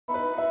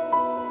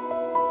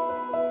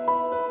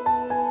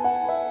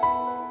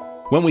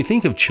When we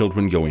think of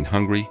children going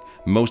hungry,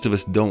 most of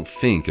us don't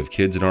think of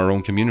kids in our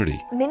own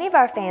community. Many of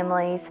our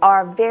families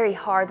are very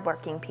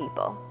hardworking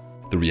people.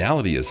 The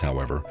reality is,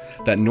 however,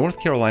 that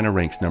North Carolina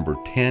ranks number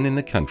 10 in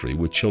the country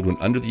with children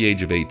under the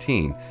age of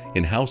 18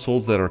 in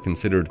households that are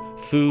considered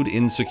food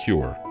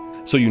insecure.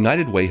 So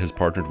United Way has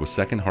partnered with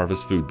Second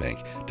Harvest Food Bank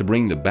to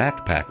bring the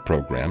Backpack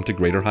program to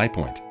Greater High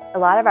Point. A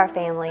lot of our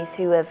families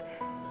who have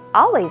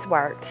always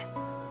worked,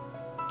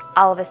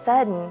 all of a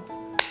sudden,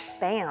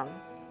 bam,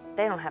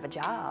 they don't have a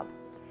job.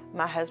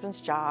 My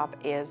husband's job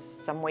is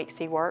some weeks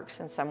he works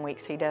and some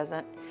weeks he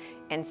doesn't,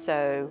 and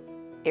so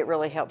it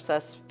really helps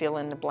us fill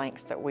in the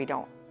blanks that we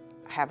don't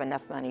have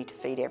enough money to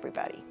feed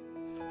everybody.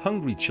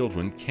 Hungry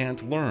children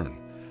can't learn.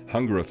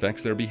 Hunger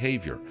affects their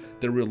behavior,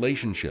 their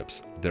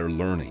relationships, their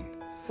learning.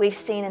 We've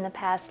seen in the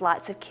past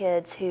lots of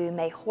kids who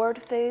may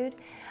hoard food.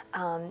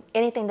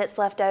 Anything that's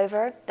left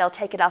over, they'll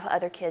take it off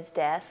other kids'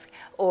 desks,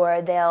 or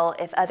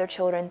if other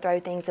children throw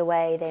things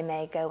away, they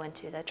may go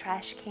into the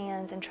trash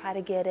cans and try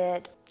to get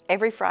it.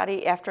 Every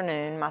Friday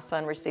afternoon, my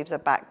son receives a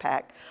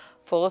backpack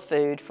full of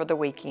food for the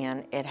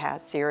weekend. It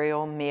has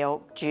cereal,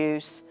 milk,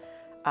 juice,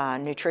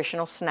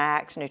 nutritional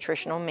snacks,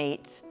 nutritional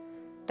meats,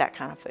 that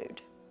kind of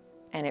food,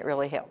 and it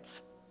really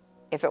helps.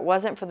 If it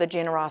wasn't for the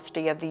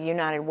generosity of the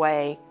United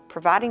Way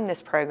providing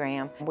this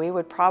program, we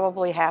would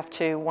probably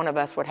one of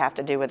us would have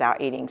to do without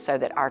eating so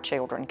that our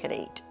children could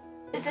eat.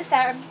 Is this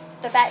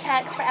the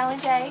backpacks for Al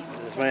and Jay?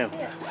 Yes,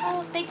 ma'am.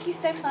 Oh, thank you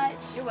so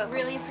much.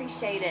 Really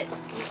appreciate it.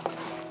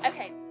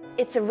 Okay.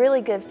 It's a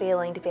really good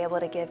feeling to be able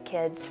to give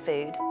kids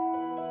food.